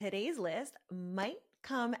Today's list might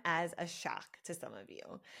come as a shock to some of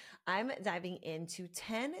you. I'm diving into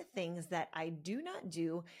 10 things that I do not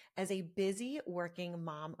do as a busy working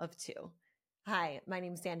mom of two. Hi, my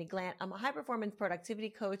name is Sandy Glant. I'm a high performance productivity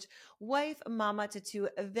coach, wife, mama to two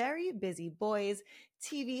very busy boys,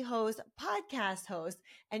 TV host, podcast host,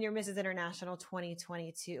 and your Mrs. International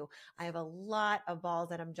 2022. I have a lot of balls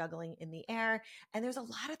that I'm juggling in the air, and there's a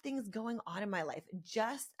lot of things going on in my life,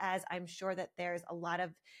 just as I'm sure that there's a lot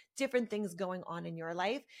of different things going on in your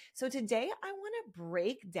life. So today I want to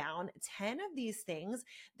break down 10 of these things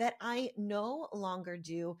that I no longer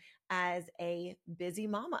do as a busy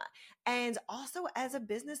mama and also as a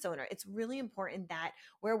business owner. It's really important that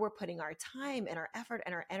where we're putting our time and our effort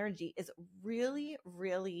and our energy is really,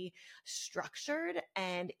 really structured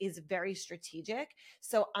and is very strategic.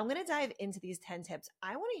 So I'm going to dive into these 10 tips.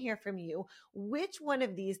 I want to hear from you. Which one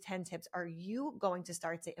of these 10 tips are you going to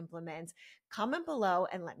start to implement? Comment below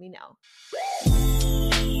and let me know.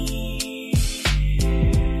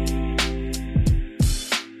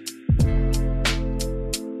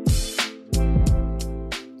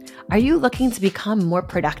 Are you looking to become more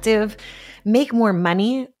productive, make more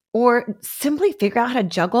money, or simply figure out how to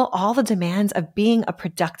juggle all the demands of being a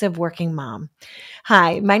productive working mom?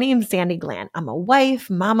 Hi, my name is Sandy Glant. I'm a wife,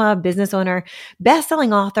 mama, business owner,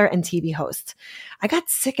 best-selling author, and TV host. I got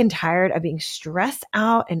sick and tired of being stressed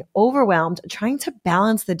out and overwhelmed trying to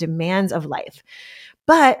balance the demands of life.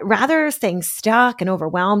 But rather than staying stuck and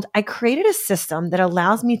overwhelmed, I created a system that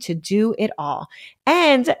allows me to do it all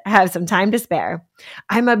and have some time to spare.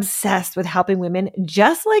 I'm obsessed with helping women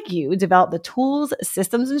just like you develop the tools,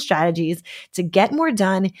 systems, and strategies to get more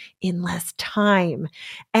done in less time.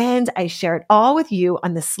 And I share it all with you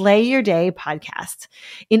on the Slay Your Day podcast.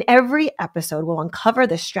 In every episode, we'll uncover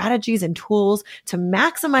the strategies and tools to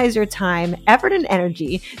maximize your time, effort, and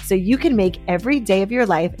energy so you can make every day of your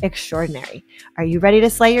life extraordinary. Are you ready to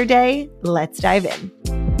slay your day? Let's dive in.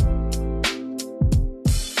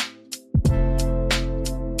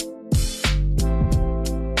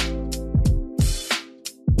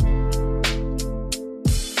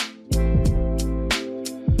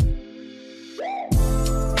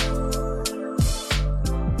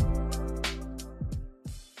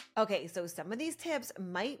 Okay, so some of these tips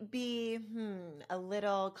might be a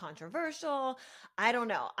little controversial. I don't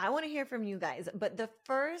know. I want to hear from you guys. But the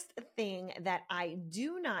first thing that I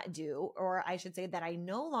do not do, or I should say that I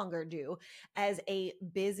no longer do as a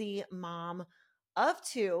busy mom of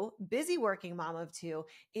two, busy working mom of two,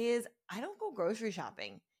 is I don't go grocery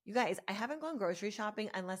shopping. You guys, I haven't gone grocery shopping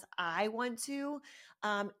unless I want to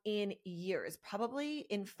in years, probably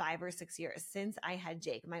in 5 or 6 years since I had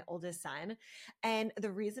Jake, my oldest son. And the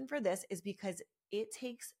reason for this is because it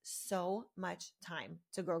takes so much time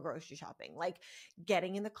to go grocery shopping, like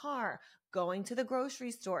getting in the car, going to the grocery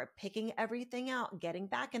store, picking everything out, getting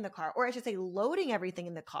back in the car, or I should say, loading everything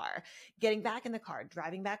in the car, getting back in the car,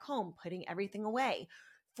 driving back home, putting everything away.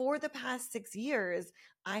 For the past 6 years,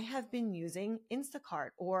 I have been using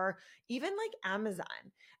Instacart or even like Amazon,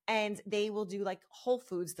 and they will do like Whole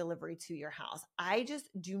Foods delivery to your house. I just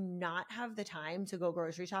do not have the time to go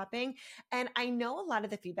grocery shopping. And I know a lot of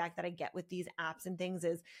the feedback that I get with these apps and things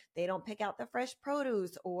is they don't pick out the fresh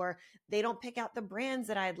produce or they don't pick out the brands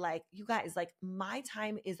that I'd like. You guys, like my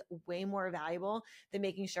time is way more valuable than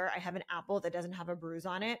making sure I have an apple that doesn't have a bruise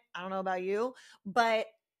on it. I don't know about you, but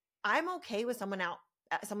I'm okay with someone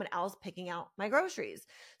else picking out my groceries.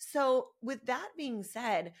 So, with that being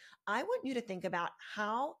said, I want you to think about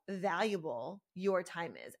how valuable your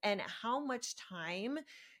time is and how much time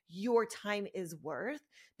your time is worth,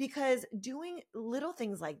 because doing little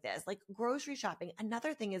things like this, like grocery shopping,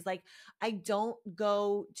 another thing is like I don't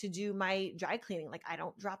go to do my dry cleaning, like I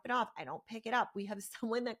don't drop it off, I don't pick it up. We have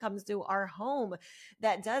someone that comes to our home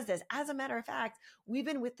that does this. As a matter of fact, we've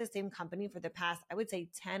been with the same company for the past, I would say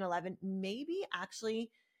 10, 11, maybe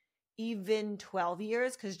actually even 12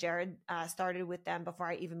 years, because Jared started with them before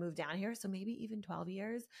I even moved down here. So maybe even 12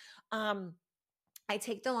 years. I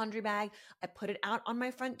take the laundry bag, I put it out on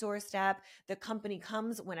my front doorstep. The company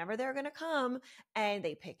comes whenever they're going to come and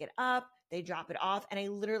they pick it up, they drop it off. And I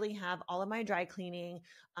literally have all of my dry cleaning.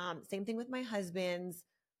 Same thing with my husband's.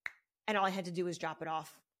 And all I had to do was drop it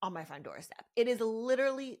off on my front doorstep. It is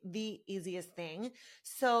literally the easiest thing.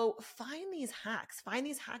 So find these hacks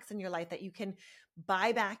in your life that you can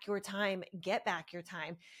buy back your time, get back your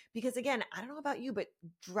time. Because again, I don't know about you, but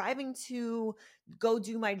driving to go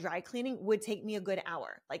do my dry cleaning would take me a good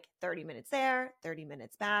hour, like 30 minutes there, 30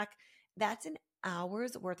 minutes back. That's an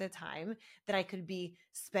hours worth of time that I could be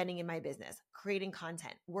spending in my business, creating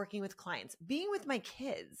content, working with clients, being with my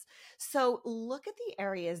kids. So look at the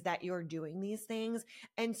areas that you're doing these things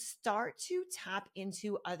and start to tap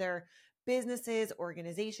into other businesses,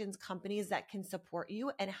 organizations, companies that can support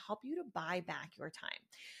you and help you to buy back your time.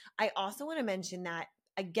 I also want to mention that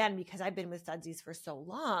again, because I've been with Studsies for so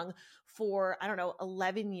long, for, I don't know,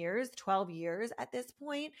 11 years, 12 years at this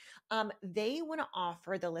point, they want to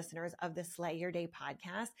offer the listeners of the Slay Your Day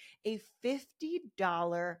podcast a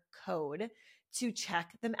 $50 code to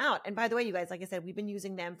check them out. And by the way, you guys, like I said, we've been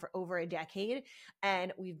using them for over a decade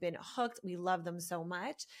and we've been hooked. We love them so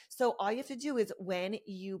much. So all you have to do is when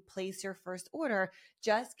you place your first order,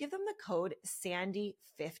 just give them the code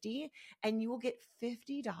Sandy50 and you will get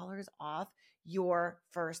 $50 off your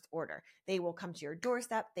first order. They will come to your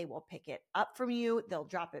doorstep. They will pick it up from you. They'll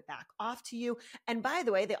drop it back off to you. And by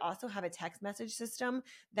the way, they also have a text message system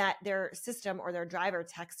that their system or their driver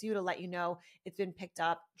texts you to let you know it's been picked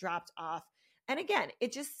up, dropped off. And again,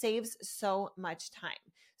 it just saves so much time.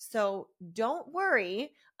 So don't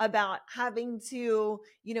worry about having to,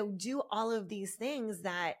 do all of these things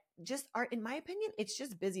that just are, in my opinion, it's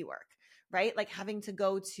just busy work, right? Like having to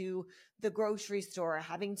go to the grocery store,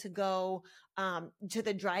 having to go to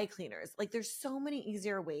the dry cleaners. Like there's so many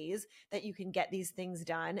easier ways that you can get these things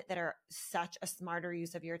done that are such a smarter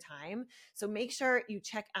use of your time. So make sure you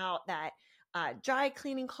check out that dry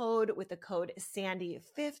cleaning code with the code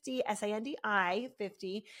Sandy50, SANDI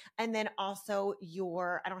 50. And then also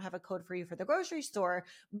I don't have a code for you for the grocery store,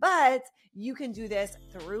 but you can do this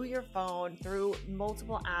through your phone, through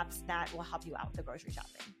multiple apps that will help you out with the grocery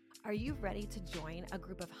shopping. Are you ready to join a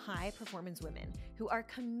group of high performance women who are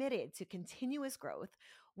committed to continuous growth,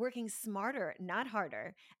 working smarter, not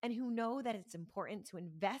harder, and who know that it's important to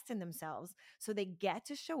invest in themselves so they get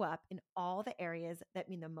to show up in all the areas that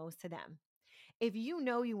mean the most to them? If you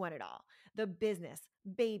know you want it all, the business,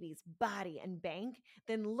 babies, body, and bank,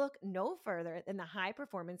 then look no further than the High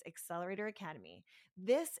Performance Accelerator Academy.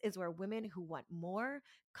 This is where women who want more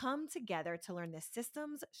come together to learn the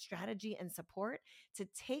systems, strategy, and support to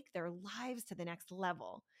take their lives to the next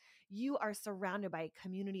level. You are surrounded by a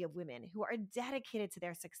community of women who are dedicated to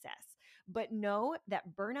their success, but know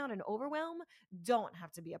that burnout and overwhelm don't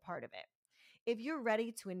have to be a part of it. If you're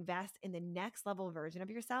ready to invest in the next level version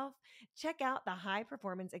of yourself, check out the High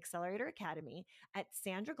Performance Accelerator Academy at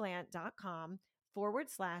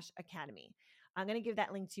sandraglant.com/academy. I'm going to give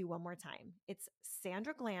that link to you one more time. It's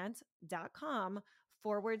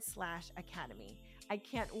sandraglant.com/academy. I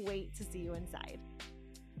can't wait to see you inside.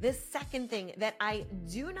 The second thing that I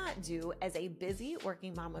do not do as a busy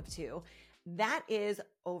working mom of two, that is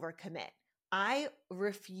overcommit. I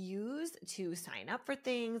refuse to sign up for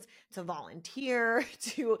things, to volunteer,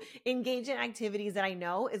 to engage in activities that I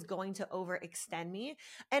know is going to overextend me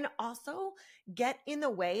and also get in the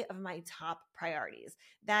way of my top priorities.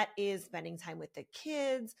 That is spending time with the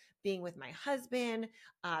kids, being with my husband,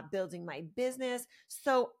 building my business.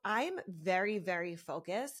 So I'm very, very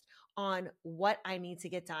focused on what I need to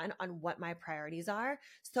get done, on what my priorities are.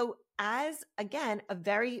 So as, again, a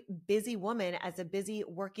very busy woman, as a busy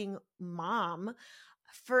working mom,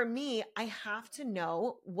 for me, I have to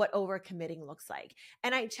know what overcommitting looks like.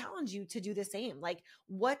 And I challenge you to do the same. Like,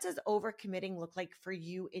 what does overcommitting look like for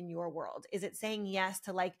you in your world? Is it saying yes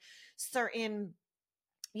to like certain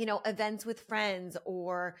events with friends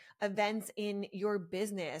or events in your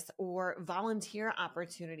business or volunteer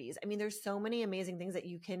opportunities? I mean, there's so many amazing things that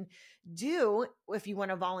you can do if you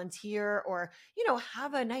want to volunteer or,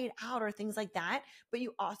 have a night out or things like that. But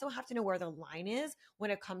you also have to know where the line is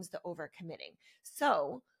when it comes to overcommitting.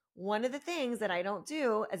 So one of the things that I don't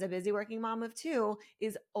do as a busy working mom of two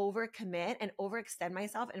is overcommit and overextend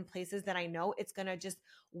myself in places that I know it's going to just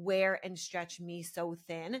wear and stretch me so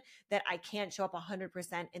thin that I can't show up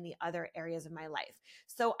 100% in the other areas of my life.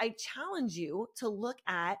 So I challenge you to look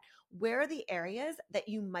at where are the areas that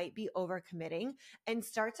you might be overcommitting and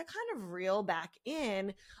start to kind of reel back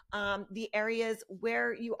in the areas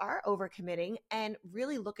where you are overcommitting and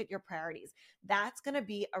really look at your priorities. That's going to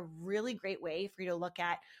be a really great way for you to look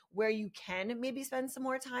at where you can maybe spend some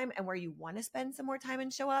more time and where you want to spend some more time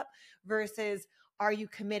and show up versus are you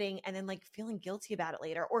committing and then like feeling guilty about it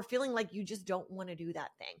later or feeling like you just don't want to do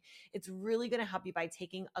that thing. It's really going to help you by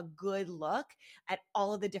taking a good look at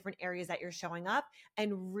all of the different areas that you're showing up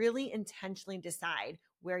and really intentionally decide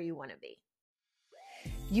where you want to be.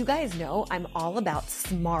 You guys know I'm all about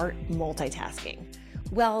smart multitasking.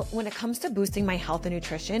 Well, when it comes to boosting my health and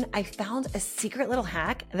nutrition, I found a secret little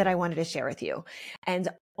hack that I wanted to share with you. And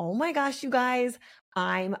oh my gosh, you guys,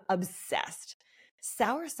 I'm obsessed.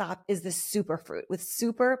 Soursop is the superfruit with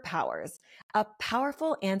superpowers, a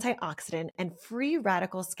powerful antioxidant and free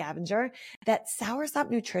radical scavenger that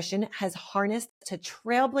Soursop Nutrition has harnessed to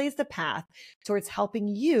trailblaze the path towards helping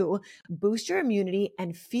you boost your immunity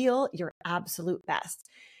and feel your absolute best.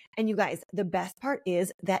 And you guys, the best part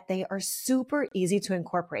is that they are super easy to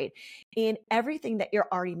incorporate in everything that you're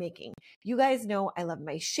already making. You guys know I love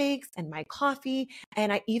my shakes and my coffee,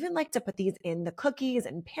 and I even like to put these in the cookies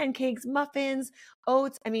and pancakes, muffins,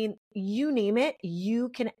 oats. I mean, you name it, you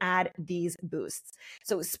can add these boosts.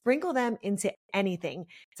 So sprinkle them into anything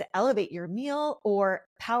to elevate your meal or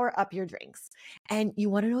power up your drinks. And you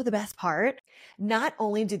want to know the best part? Not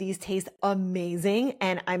only do these taste amazing,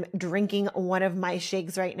 and I'm drinking one of my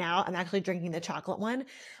shakes right now, I'm actually drinking the chocolate one,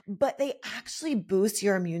 but they actually boost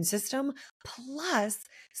your immune system plus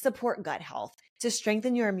support gut health to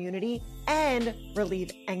strengthen your immunity and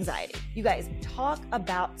relieve anxiety. You guys, talk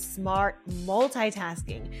about smart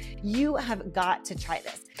multitasking. You have got to try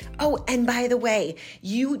this. Oh, and by the way,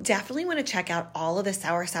 you definitely want to check out all of the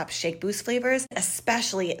Soursop Shake Boost flavors,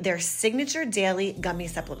 especially their signature daily gummy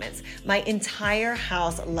supplements. My entire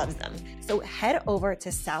house loves them. So head over to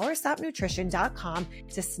soursopnutrition.com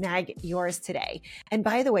to snag yours today. And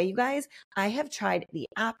by the way, you guys, I have tried the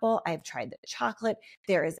apple, I've tried the chocolate,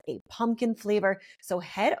 there is a pumpkin flavor. So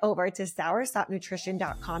head over to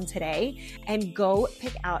soursopnutrition.com today and go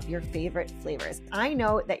pick out your favorite flavors. I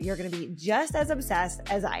know that you're going to be just as obsessed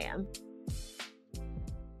as I am.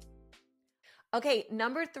 Okay,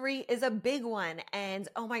 number 3 is a big one. And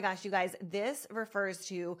oh my gosh, you guys, this refers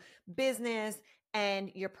to business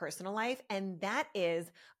and your personal life. And that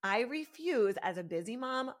is, I refuse as a busy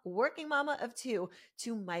mom, working mama of 2,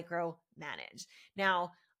 to micromanage.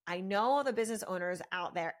 Now, I know all the business owners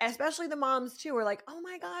out there, especially the moms too, are like, oh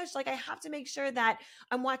my gosh, like I have to make sure that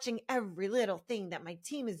I'm watching every little thing that my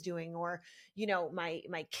team is doing or,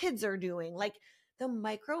 my kids are doing. Like, the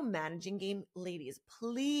micromanaging game, ladies,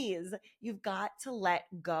 please, you've got to let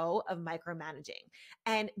go of micromanaging.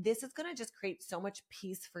 And this is going to just create so much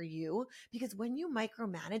peace for you because when you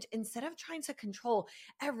micromanage, instead of trying to control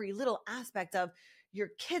every little aspect of your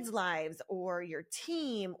kids' lives or your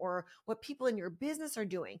team or what people in your business are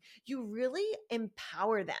doing, you really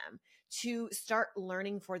empower them to start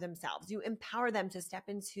learning for themselves. You empower them to step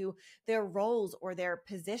into their roles or their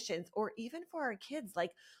positions, or even for our kids,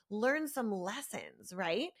 like learn some lessons,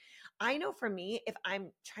 right? I know for me, if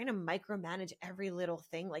I'm trying to micromanage every little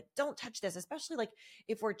thing, like don't touch this, especially like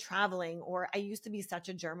if we're traveling, or I used to be such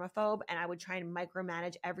a germaphobe and I would try and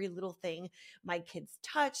micromanage every little thing my kids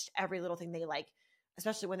touched, every little thing they like,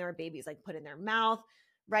 especially when they were babies, like put in their mouth,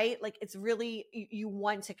 right? Like it's really, you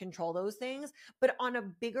want to control those things. But on a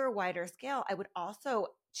bigger, wider scale, I would also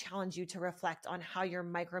challenge you to reflect on how you're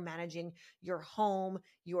micromanaging your home,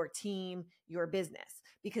 your team, your business,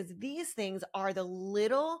 because these things are the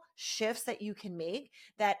little shifts that you can make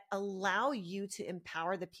that allow you to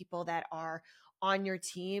empower the people that are on your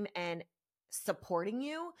team and supporting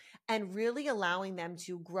you, and really allowing them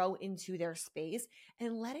to grow into their space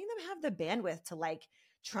and letting them have the bandwidth to like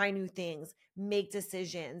try new things, make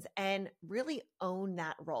decisions, and really own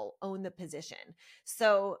that role, own the position.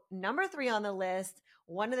 So, number 3 on the list,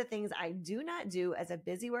 one of the things I do not do as a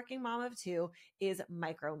busy working mom of 2 is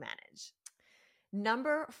micromanage.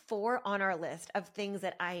 Number 4 on our list of things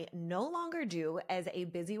that I no longer do as a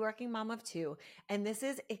busy working mom of 2, and this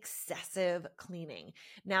is excessive cleaning.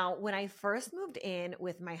 Now, when I first moved in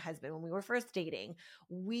with my husband, when we were first dating,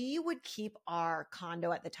 we would keep our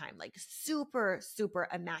condo at the time like super, super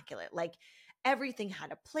immaculate. Like everything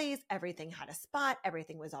had a place, everything had a spot,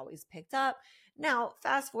 everything was always picked up. Now,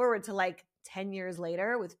 fast forward to like 10 years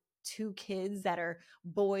later with 2 kids that are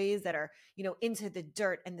boys that are, into the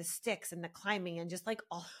dirt and the sticks and the climbing and just like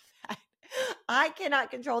all of that. I cannot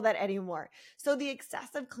control that anymore. So the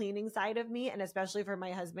excessive cleaning side of me, and especially for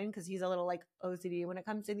my husband, because he's a little like OCD when it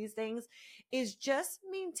comes to these things, is just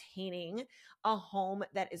maintaining a home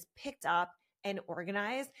that is picked up and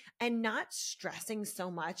organized and not stressing so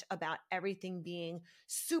much about everything being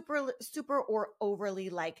super, super or overly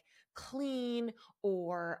like clean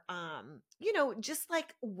or just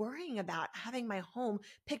like worrying about having my home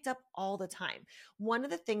picked up all the time. One of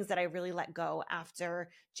the things that I really let go after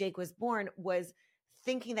Jake was born was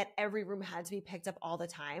thinking that every room had to be picked up all the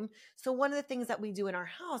time. So one of the things that we do in our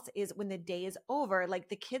house is when the day is over, like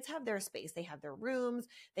the kids have their space, they have their rooms,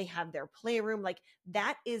 they have their playroom, like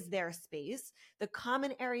that is their space. The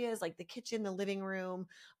common areas like the kitchen, the living room,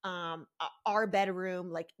 our bedroom,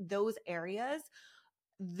 like those areas,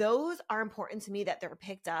 those are important to me that they're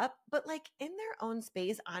picked up, but like in their own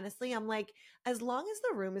space, honestly, I'm like, as long as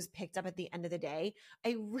the room is picked up at the end of the day,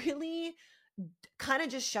 I really kind of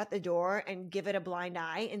just shut the door and give it a blind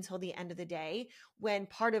eye until the end of the day, when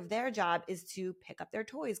part of their job is to pick up their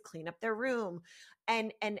toys, clean up their room,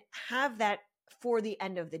 and have that for the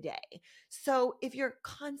end of the day. So if you're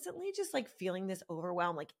constantly just like feeling this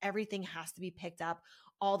overwhelm, like everything has to be picked up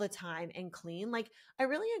all the time and clean, like I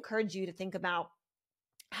really encourage you to think about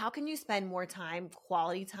how can you spend more time,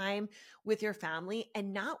 quality time with your family,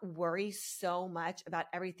 and not worry so much about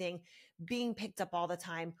everything being picked up all the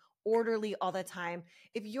time, orderly all the time.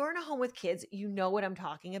 If you're in a home with kids, you know what I'm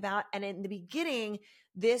talking about. And in the beginning,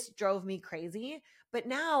 this drove me crazy. But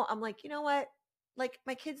now I'm like, you know what? Like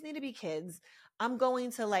my kids need to be kids. I'm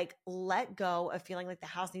going to like let go of feeling like the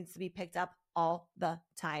house needs to be picked up all the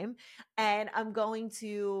time. And I'm going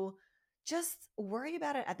to just worry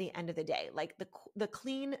about it at the end of the day. Like the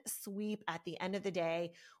clean sweep at the end of the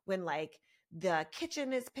day, when like the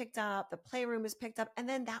kitchen is picked up, the playroom is picked up, and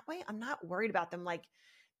then that way I'm not worried about them like,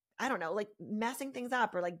 I don't know, like messing things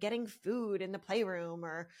up or like getting food in the playroom,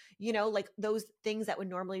 or, like those things that would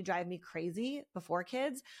normally drive me crazy before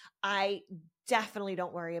kids. I definitely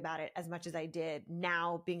don't worry about it as much as I did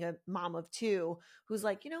now, being a mom of two, who's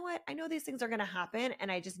like, you know what? I know these things are going to happen,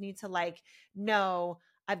 and I just need to like know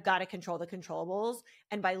I've got to control the controllables.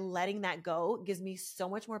 And by letting that go gives me so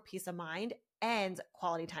much more peace of mind and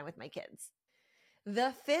quality time with my kids.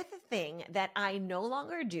 The fifth thing that I no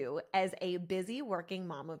longer do as a busy working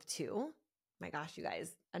mom of two, my gosh, you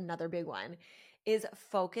guys, another big one, is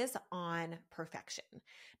focus on perfection.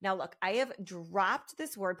 Now, look, I have dropped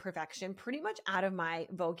this word perfection pretty much out of my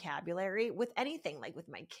vocabulary with anything, like with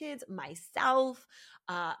my kids, myself,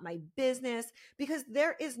 my business, because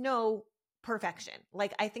there is no perfection.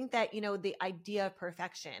 Like I think that, the idea of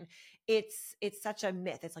perfection, it's such a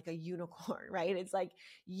myth. It's like a unicorn, right? It's like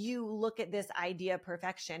you look at this idea of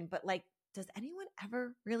perfection, but like, does anyone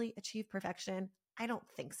ever really achieve perfection? I don't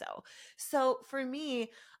think so. So for me,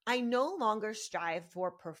 I no longer strive for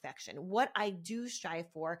perfection. What I do strive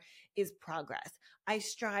for is progress. I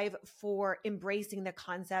strive for embracing the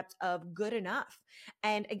concept of good enough.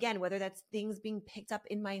 And again, whether that's things being picked up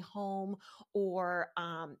in my home, or,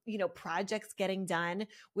 projects getting done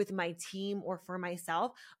with my team or for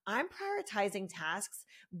myself, I'm prioritizing tasks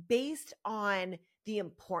based on the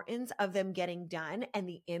importance of them getting done and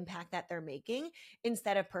the impact that they're making,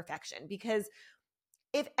 instead of perfection. Because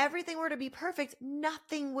if everything were to be perfect,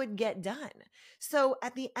 nothing would get done. So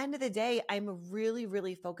at the end of the day, I'm really,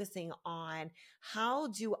 really focusing on how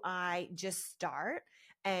do I just start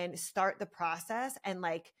the process and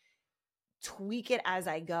like tweak it as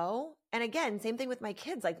I go. And again, same thing with my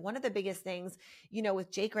kids. Like one of the biggest things,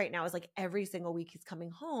 with Jake right now is like every single week he's coming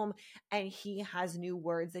home and he has new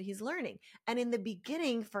words that he's learning. And in the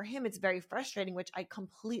beginning for him, it's very frustrating, which I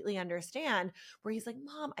completely understand, where he's like,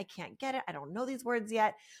 Mom, I can't get it. I don't know these words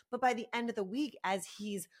yet. But by the end of the week, as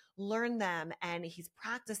he's learned them and he's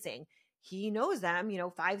practicing, he knows them,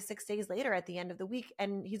 5, 6 days later at the end of the week,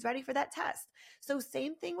 and he's ready for that test. So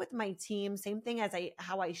same thing with my team, same thing as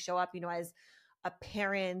how I show up, as a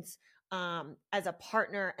parent, as a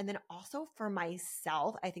partner, and then also for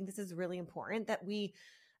myself. I think this is really important that we,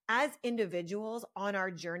 as individuals on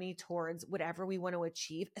our journey towards whatever we want to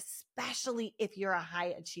achieve, especially if you're a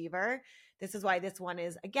high achiever, this is why this one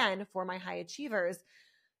is, again, for my high achievers,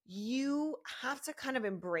 you have to kind of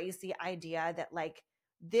embrace the idea that like,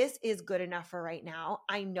 this is good enough for right now.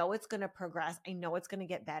 I know it's going to progress. I know it's going to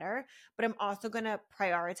get better, but I'm also going to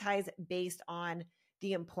prioritize based on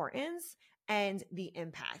the importance and the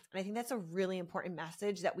impact. And I think that's a really important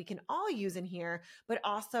message that we can all use in here, but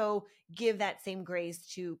also give that same grace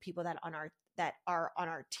to people that are on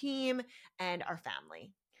our team and our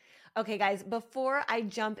family. Okay, guys, before I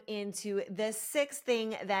jump into the sixth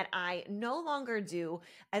thing that I no longer do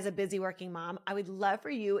as a busy working mom, I would love for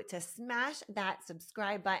you to smash that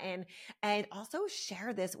subscribe button and also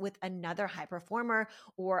share this with another high performer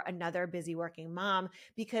or another busy working mom,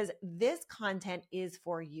 because this content is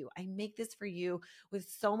for you. I make this for you with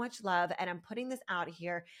so much love, and I'm putting this out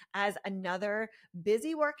here as another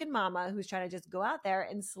busy working mama who's trying to just go out there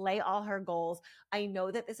and slay all her goals. I know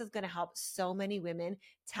that this is going to help so many women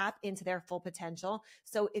tap into their full potential.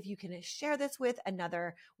 So if you can share this with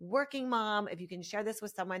another working mom, if you can share this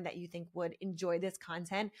with someone that you think would enjoy this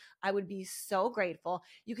content, I would be so grateful.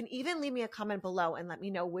 You can even leave me a comment below and let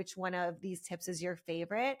me know which one of these tips is your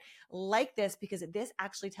favorite. Like this, because this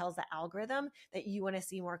actually tells the algorithm that you want to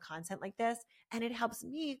see more content like this. And it helps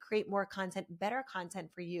me create more content, better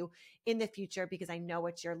content for you in the future, because I know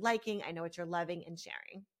what you're liking, I know what you're loving and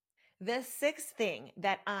sharing. The sixth thing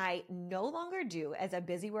that I no longer do as a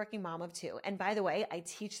busy working mom of two, and by the way, I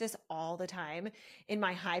teach this all the time in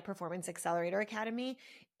my High Performance Accelerator Academy,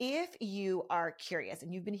 if you are curious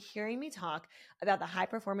and you've been hearing me talk about the High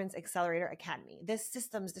Performance Accelerator Academy, the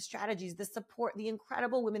systems, the strategies, the support, the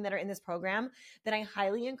incredible women that are in this program, then I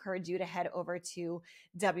highly encourage you to head over to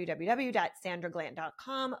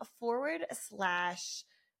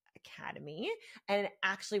www.sandraglant.com/academy. And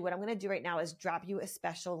actually, what I'm going to do right now is drop you a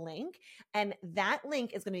special link. And that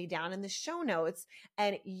link is going to be down in the show notes.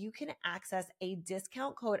 And you can access a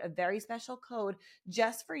discount code, a very special code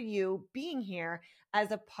just for you being here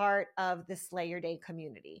as a part of the Slay Your Day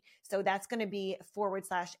community. So that's going to be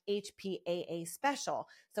 /HPAA special.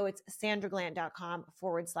 So it's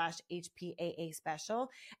sandraglant.com/HPAA special.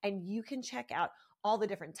 And you can check out all the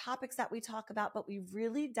different topics that we talk about, but we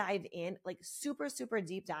really dive in, like super, super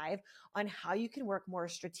deep dive on how you can work more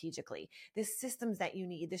strategically, the systems that you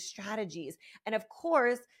need, the strategies, and of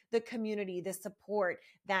course, the community, the support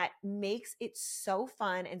that makes it so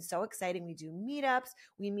fun and so exciting. We do meetups.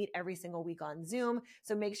 We meet every single week on Zoom.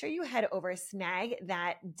 So make sure you head over, snag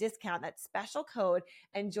that discount, that special code,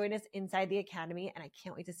 and join us inside the Academy. And I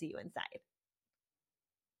can't wait to see you inside.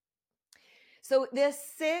 So the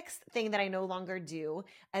sixth thing that I no longer do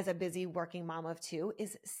as a busy working mom of two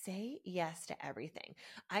is say yes to everything.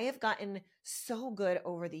 I have gotten so good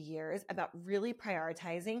over the years about really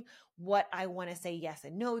prioritizing what I want to say yes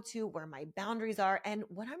and no to, where my boundaries are, and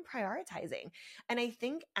what I'm prioritizing. And I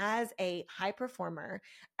think as a high performer,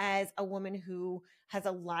 as a woman who has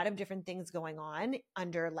a lot of different things going on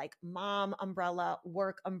under like mom umbrella,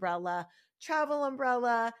 work umbrella, travel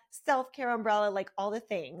umbrella, self-care umbrella, like all the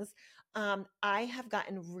things, I have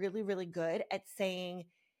gotten really, really good at saying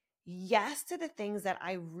yes to the things that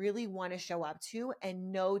I really want to show up to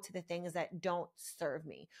and no to the things that don't serve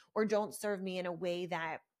me or don't serve me in a way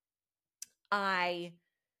that I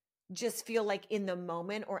just feel like in the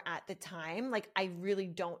moment or at the time, like I really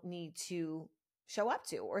don't need to show up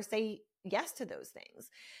to or say yes to those things.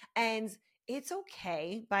 And it's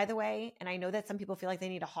okay, by the way, and I know that some people feel like they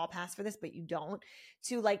need a hall pass for this, but you don't,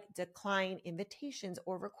 to like decline invitations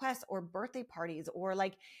or requests or birthday parties or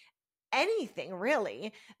like anything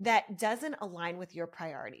really that doesn't align with your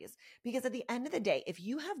priorities. Because at the end of the day, if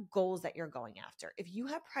you have goals that you're going after, if you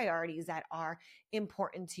have priorities that are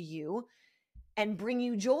important to you, and bring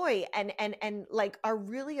you joy and like are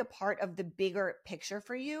really a part of the bigger picture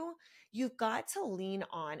for you, you've got to lean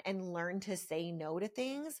on and learn to say no to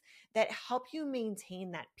things that help you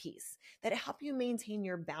maintain that peace, that help you maintain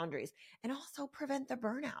your boundaries and also prevent the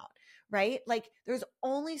burnout, right? Like there's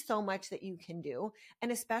only so much that you can do. And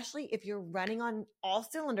especially if you're running on all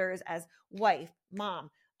cylinders as wife, mom,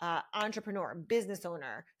 entrepreneur, business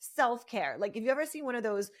owner, self-care. Like if you ever seen one of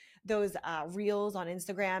those reels on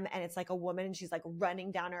Instagram and it's like a woman and she's like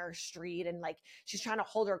running down her street and like she's trying to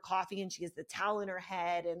hold her coffee and she has the towel in her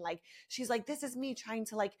head and like she's like, this is me trying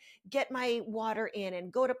to like get my water in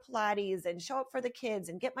and go to Pilates and show up for the kids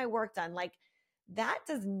and get my work done. Like that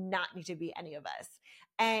does not need to be any of us.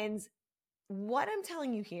 And what I'm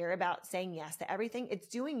telling you here about saying yes to everything, it's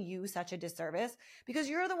doing you such a disservice because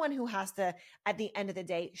you're the one who has to, at the end of the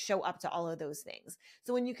day, show up to all of those things.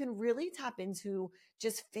 So when you can really tap into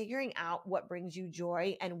just figuring out what brings you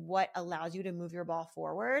joy and what allows you to move your ball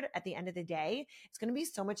forward at the end of the day, it's going to be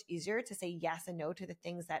so much easier to say yes and no to the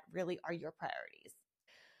things that really are your priorities.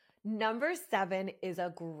 Number 7 is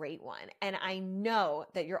a great one. And I know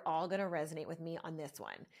that you're all going to resonate with me on this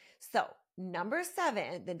one. So number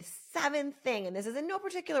 7, the seventh thing, and this is in no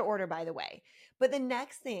particular order, by the way, but the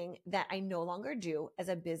next thing that I no longer do as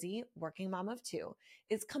a busy working mom of two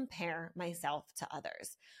is compare myself to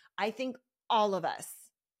others. I think all of us,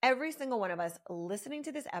 every single one of us listening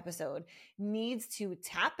to this episode needs to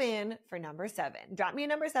tap in for number 7. Drop me a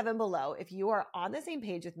number 7 below if you are on the same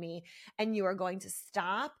page with me and you are going to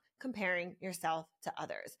stop comparing yourself to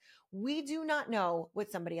others. We do not know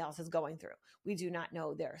what somebody else is going through. We do not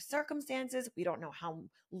know their circumstances. We don't know how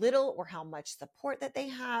little or how much support that they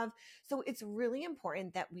have. So it's really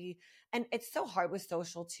important that and it's so hard with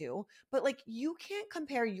social too, but like you can't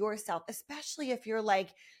compare yourself, especially if you're like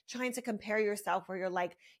trying to compare yourself where you're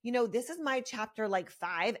like, this is my chapter like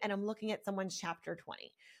 5 and I'm looking at someone's chapter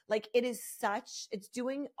 20. Like it's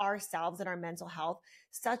doing ourselves and our mental health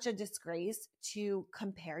such a disgrace to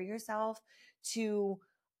compare yourself to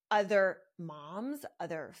other moms,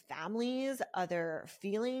 other families, other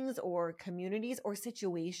feelings or communities or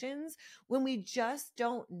situations when we just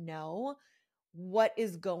don't know what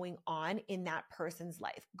is going on in that person's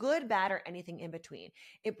life, good, bad, or anything in between.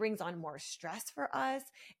 It brings on more stress for us.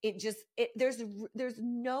 There's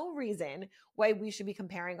no reason why we should be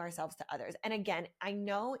comparing ourselves to others. And again, I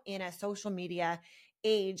know in a social media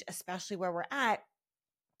age, especially where we're at,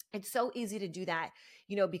 It's so easy to do that,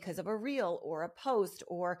 because of a reel or a post,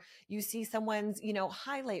 or you see someone's,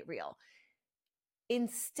 highlight reel.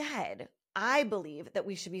 Instead, I believe that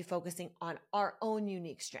we should be focusing on our own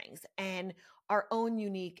unique strengths and our own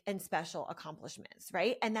unique and special accomplishments,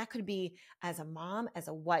 right? And that could be as a mom, as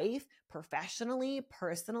a wife, professionally,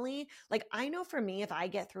 personally. Like, I know for me, if I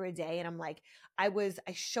get through a day and I'm like, I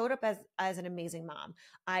showed up as an amazing mom.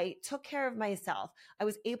 I took care of myself. I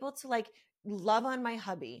was able to like love on my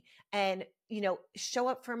hubby and show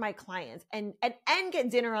up for my clients and get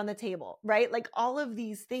dinner on the table, right? Like all of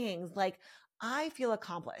these things, like I feel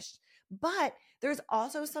accomplished. But there's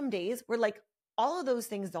also some days where like all of those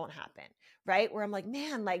things don't happen, right? Where I'm like,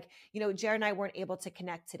 man, like, Jared and I weren't able to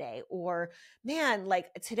connect today. Or man,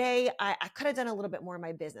 like today I could have done a little bit more in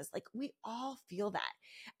my business. Like we all feel that.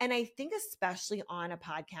 And I think especially on a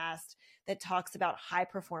podcast that talks about high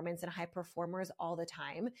performance and high performers all the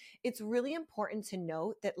time, it's really important to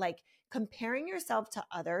note that like comparing yourself to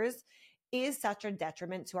others is such a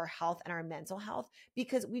detriment to our health and our mental health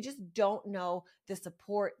because we just don't know the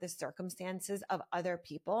support, the circumstances of other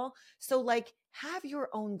people. So like have your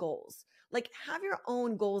own goals. Like have your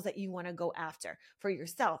own goals that you want to go after for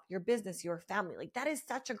yourself, your business, your family. Like that is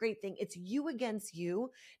such a great thing. It's you against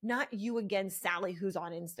you, not you against Sally who's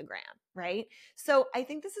on Instagram, right? So I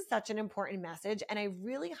think this is such an important message and I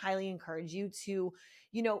really highly encourage you to,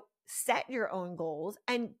 set your own goals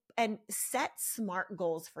and set smart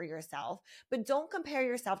goals for yourself, but don't compare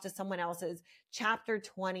yourself to someone else's chapter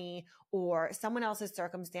 20 or someone else's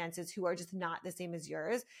circumstances who are just not the same as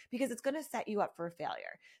yours, because it's going to set you up for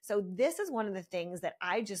failure. So this is one of the things that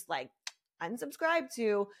I just like unsubscribed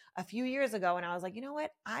to a few years ago. And I was like, you know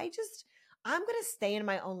what? I'm going to stay in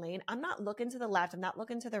my own lane. I'm not looking to the left. I'm not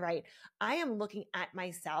looking to the right. I am looking at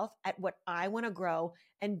myself, at what I want to grow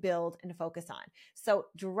and build and focus on. So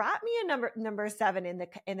drop me a number 7 in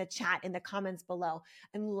the chat, in the comments below,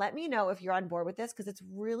 and let me know if you're on board with this, because it's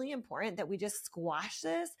really important that we just squash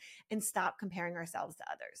this and stop comparing ourselves to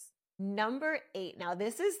others. Number 8. Now,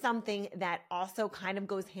 this is something that also kind of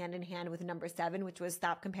goes hand in hand with number 7, which was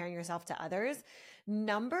stop comparing yourself to others.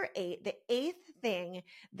 Number 8, the 8th thing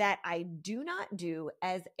that I do not do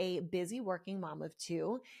as a busy working mom of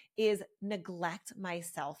 2 is neglect my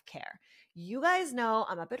self-care. You guys know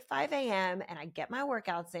I'm up at 5 a.m. and I get my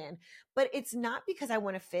workouts in, but it's not because I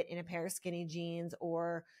want to fit in a pair of skinny jeans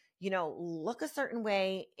or look a certain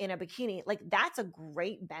way in a bikini. Like that's a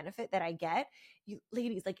great benefit that I get. You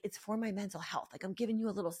ladies, like it's for my mental health. Like I'm giving you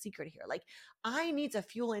a little secret here. Like I need to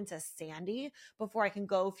fuel into Sandy before I can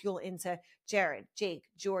go fuel into Jared, Jake,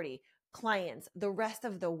 Jordy, clients, the rest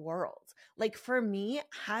of the world. Like for me,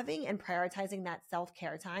 having and prioritizing that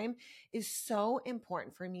self-care time is so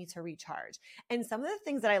important for me to recharge. And some of the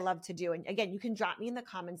things that I love to do, and again, you can drop me in the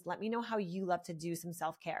comments, let me know how you love to do some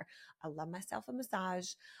self-care. I love myself a massage.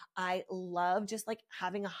 I love just like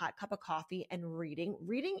having a hot cup of coffee and reading.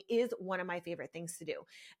 Reading is one of my favorite things to do.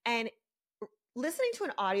 And listening to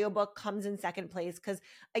an audiobook comes in second place because,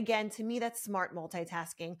 again, to me, that's smart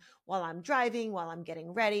multitasking while I'm driving, while I'm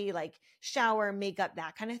getting ready, like shower, makeup,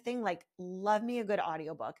 that kind of thing. Like, love me a good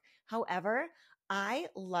audiobook. However, I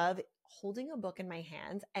love holding a book in my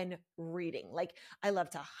hands and reading. Like, I love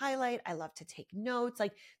to highlight, I love to take notes.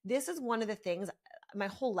 Like, this is one of the things my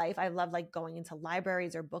whole life I love, like going into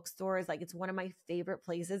libraries or bookstores. Like, it's one of my favorite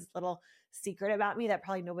places. Little secret about me that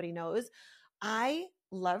probably nobody knows. I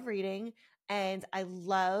love reading. And I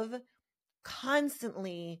love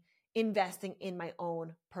constantly investing in my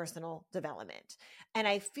own personal development. And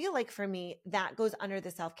I feel like for me, that goes under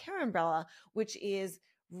the self-care umbrella, which is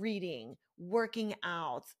reading, working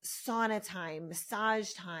out, sauna time,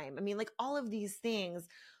 massage time. I mean, like all of these things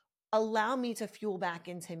allow me to fuel back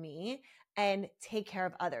into me and take care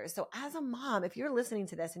of others. So as a mom, if you're listening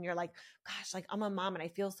to this and you're like, gosh, like I'm a mom and I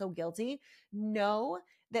feel so guilty, know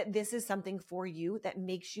that this is something for you that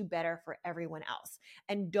makes you better for everyone else.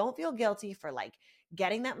 And don't feel guilty for like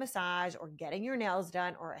getting that massage or getting your nails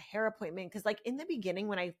done or a hair appointment. Cause like in the beginning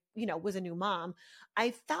when I, was a new mom,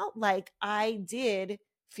 I felt like I did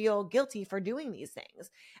feel guilty for doing these things.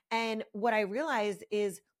 And what I realized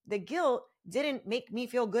is the guilt didn't make me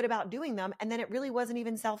feel good about doing them. And then it really wasn't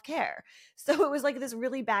even self-care. So it was like this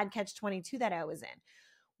really bad catch-22 that I was in.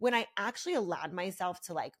 When I actually allowed myself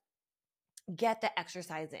to like get the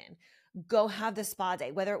exercise in, go have the spa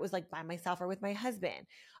day, whether it was like by myself or with my husband,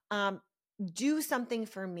 do something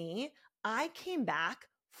for me, I came back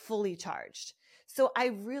fully charged. So I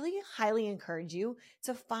really highly encourage you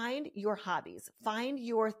to find your hobbies, find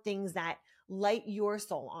your things that light your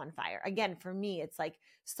soul on fire. Again, for me, it's like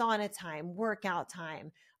sauna time, workout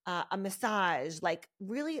time, a massage, like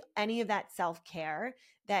really any of that self-care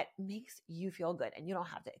that makes you feel good. And you don't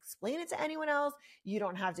have to explain it to anyone else. You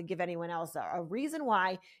don't have to give anyone else a reason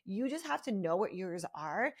why. You just have to know what yours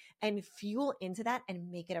are and fuel into that and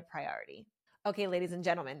make it a priority. Okay, ladies and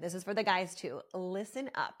gentlemen, this is for the guys too. Listen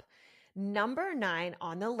up. Number 9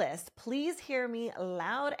 on the list, please hear me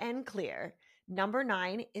loud and clear. Number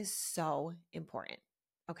 9 is so important.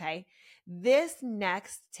 Okay. This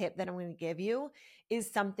next tip that I'm going to give you is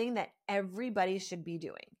something that everybody should be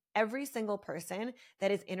doing. Every single person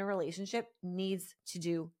that is in a relationship needs to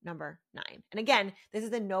do number 9. And again, this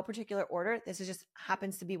is in no particular order. This is just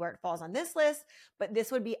happens to be where it falls on this list, but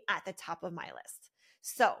this would be at the top of my list.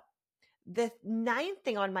 So the 9th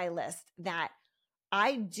thing on my list that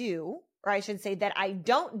I do, or I should say that I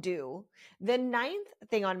don't do, the 9th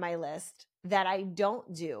thing on my list that I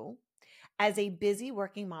don't do as a busy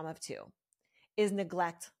working mom of 2 is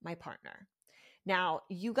neglect my partner. Now,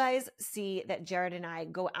 you guys see that Jared and I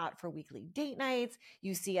go out for weekly date nights.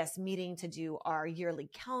 You see us meeting to do our yearly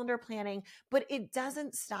calendar planning, but it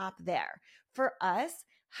doesn't stop there. For us,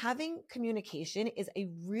 having communication is a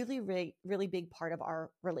really, really, really big part of our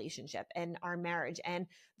relationship and our marriage and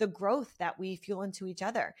the growth that we fuel into each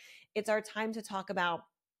other. It's our time to talk about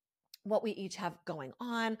what we each have going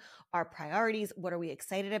on, our priorities, what are we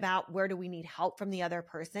excited about, where do we need help from the other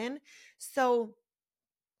person. So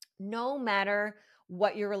no matter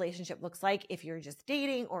what your relationship looks like, if you're just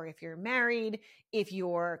dating or if you're married, if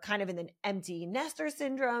you're kind of in an empty nester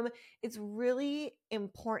syndrome, it's really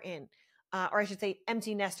important, or I should say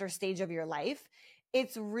empty nester stage of your life.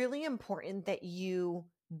 It's really important that you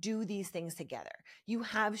do these things together. You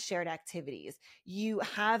have shared activities, you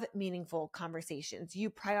have meaningful conversations, you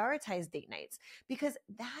prioritize date nights, because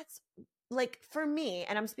that's like for me,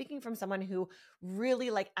 and I'm speaking from someone who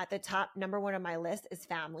really like at the top, number 1 on my list is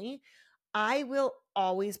family. I will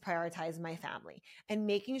always prioritize my family and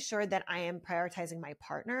making sure that I am prioritizing my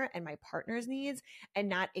partner and my partner's needs and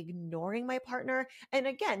not ignoring my partner. And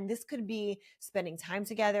again, this could be spending time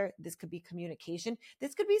together. This could be communication.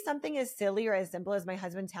 This could be something as silly or as simple as my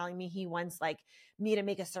husband telling me he wants like me to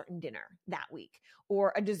make a certain dinner that week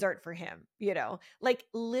or a dessert for him, like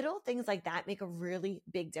little things like that make a really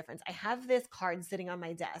big difference. I have this card sitting on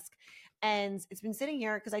my desk and it's been sitting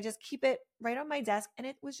here because I just keep it right on my desk. And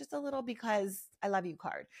it was just a little because I love you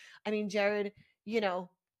card. I mean, Jared,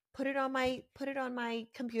 put it on my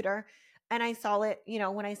computer and I saw it,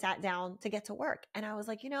 when I sat down to get to work. And I was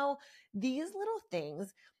like, these little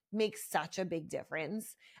things make such a big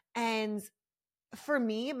difference. And for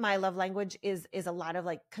me, my love language is a lot of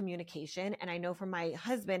like communication. And I know for my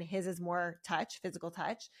husband, his is more touch, physical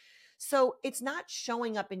touch. So it's not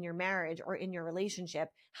showing up in your marriage or in your relationship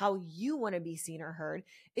how you want to be seen or heard.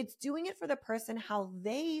 It's doing it for the person how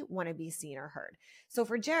they want to be seen or heard. So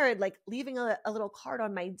for Jared, like leaving a little card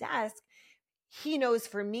on my desk, he knows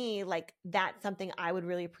for me, like that's something I would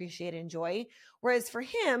really appreciate and enjoy. Whereas for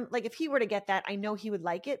him, like if he were to get that, I know he would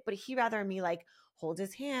like it, but he'd rather me like hold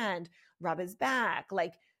his hand, rub his back,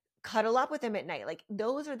 like cuddle up with him at night. Like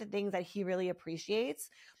those are the things that he really appreciates.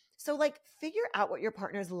 So like figure out what your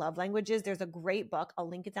partner's love language is. There's a great book. I'll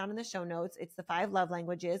link it down in the show notes. It's The 5 Love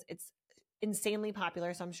Languages. It's insanely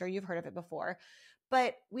popular, so I'm sure you've heard of it before.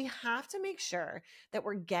 But we have to make sure that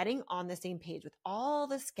we're getting on the same page with all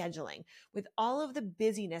the scheduling, with all of the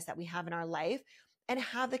busyness that we have in our life, and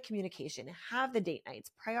have the communication, have the date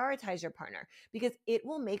nights, prioritize your partner, because it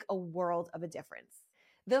will make a world of a difference.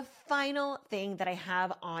 The final thing that I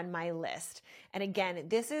have on my list, and again,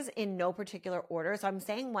 this is in no particular order, so I'm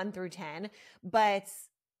saying 1 through 10, but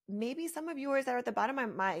maybe some of yours that are at the bottom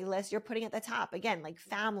of my list, you're putting at the top, again, like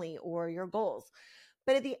family or your goals.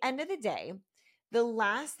 But at the end of the day, the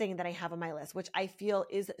last thing that I have on my list, which I feel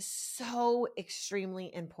is so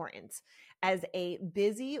extremely important as a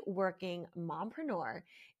busy working mompreneur,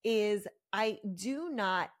 is I do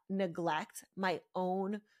not neglect my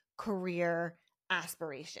own career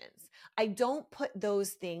aspirations. I don't put those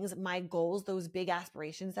things, my goals, those big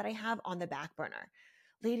aspirations that I have on the back burner.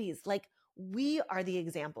 Ladies, like we are the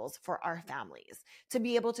examples for our families to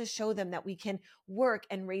be able to show them that we can work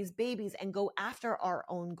and raise babies and go after our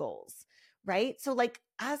own goals, right? So like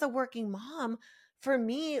as a working mom, for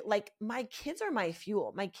me, like my kids are my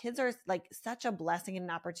fuel. My kids are like such a blessing and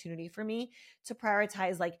an opportunity for me to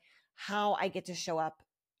prioritize like how I get to show up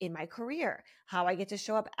in my career, how I get to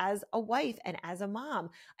show up as a wife and as a mom.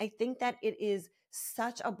 I think that it is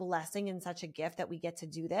such a blessing and such a gift that we get to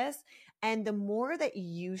do this. And the more that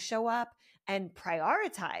you show up and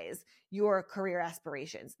prioritize your career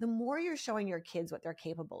aspirations, the more you're showing your kids what they're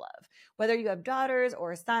capable of. Whether you have daughters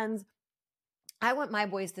or sons, I want my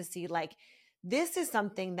boys to see like this is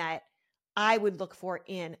something that I would look for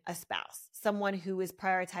in a spouse, someone who is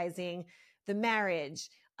prioritizing the marriage,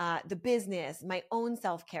 the business, my own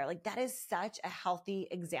self-care. Like that is such a healthy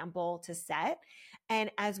example to set. And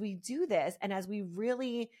as we do this, and as we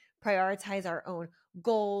really prioritize our own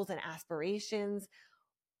goals and aspirations,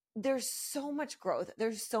 there's so much growth.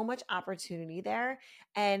 There's so much opportunity there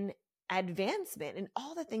and advancement in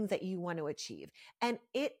all the things that you want to achieve. And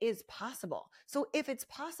it is possible. So if it's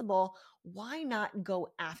possible, why not go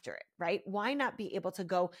after it, right? Why not be able to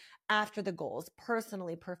go after the goals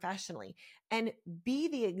personally, professionally, and be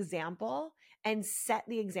the example and set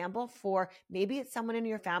the example for maybe it's someone in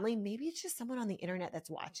your family, maybe it's just someone on the internet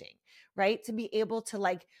that's watching, right? To be able to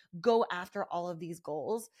like go after all of these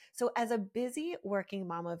goals. So as a busy working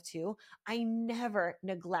mom of two, I never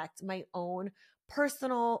neglect my own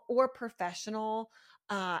personal or professional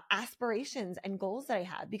aspirations and goals that I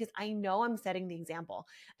have because I know I'm setting the example.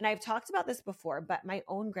 And I've talked about this before, but my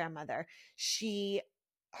own grandmother,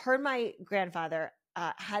 her and my grandfather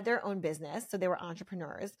had their own business. So they were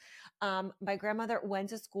entrepreneurs. My grandmother went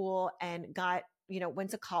to school and went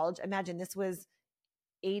to college. Imagine this was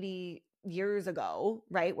 80 years ago,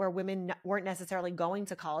 right? Where women weren't necessarily going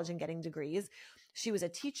to college and getting degrees. She was a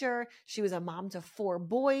teacher. She was a mom to 4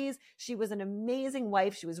 boys. She was an amazing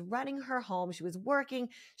wife. She was running her home. She was working.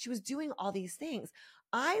 She was doing all these things.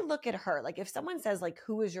 I look at her, like if someone says like,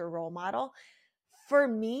 who is your role model? For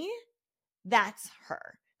me, that's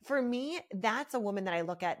her. For me, that's a woman that I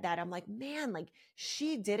look at that I'm like, man, like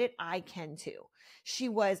she did it. I can too. She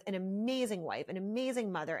was an amazing wife, an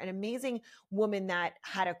amazing mother, an amazing woman that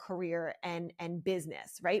had a career and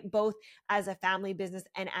business, right? Both as a family business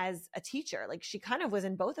and as a teacher. Like she kind of was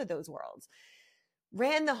in both of those worlds,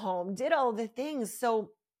 ran the home, did all the things.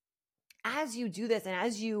 So as you do this and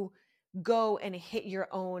as you go and hit your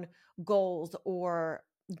own goals or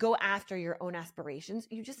go after your own aspirations,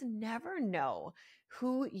 you just never know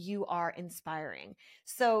who you are inspiring.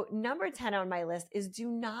 So, number 10 on my list is do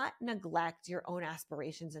not neglect your own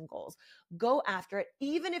aspirations and goals. Go after it,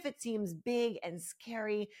 even if it seems big and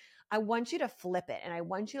scary. I want you to flip it and I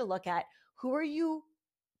want you to look at who are you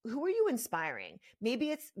inspiring?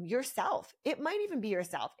 Maybe it's yourself. It might even be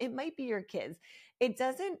yourself. It might be your kids. It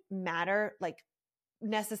doesn't matter like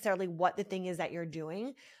necessarily what the thing is that you're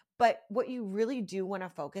doing, but what you really do want to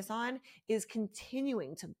focus on is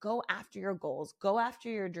continuing to go after your goals, go after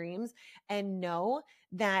your dreams, and know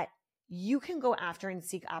that you can go after and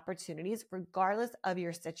seek opportunities regardless of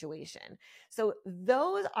your situation. So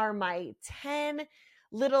those are my 10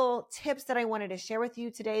 little tips that I wanted to share with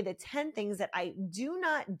you today. The 10 things that I do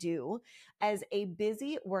not do as a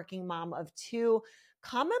busy working mom of 2.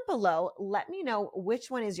 Comment below. Let me know which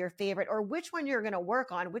one is your favorite or which one you're going to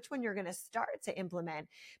work on, which one you're going to start to implement.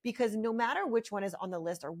 Because no matter which one is on the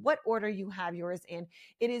list or what order you have yours in,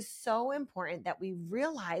 it is so important that we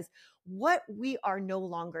realize what we are no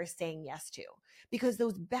longer saying yes to, because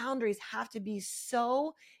those boundaries have to be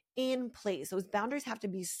so in place. Those boundaries have to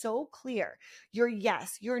be so clear. Your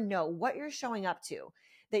yes, your no, what you're showing up to,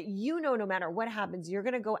 that no matter what happens, you're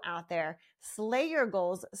going to go out there, slay your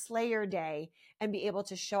goals, slay your day, and be able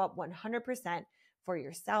to show up 100% for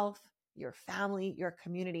yourself, your family, your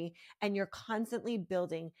community, and you're constantly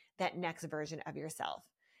building that next version of yourself.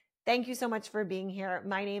 Thank you so much for being here.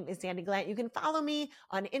 My name is Sandy Glant. You can follow me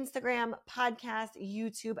on Instagram, podcast,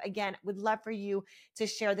 YouTube. Again, would love for you to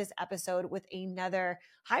share this episode with another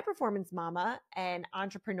high performance mama and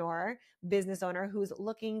entrepreneur, business owner who's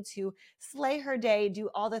looking to slay her day,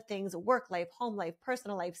 do all the things, work life, home life,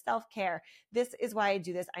 personal life, self-care. This is why I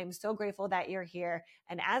do this. I'm so grateful that you're here.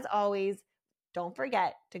 And as always, don't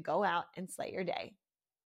forget to go out and slay your day.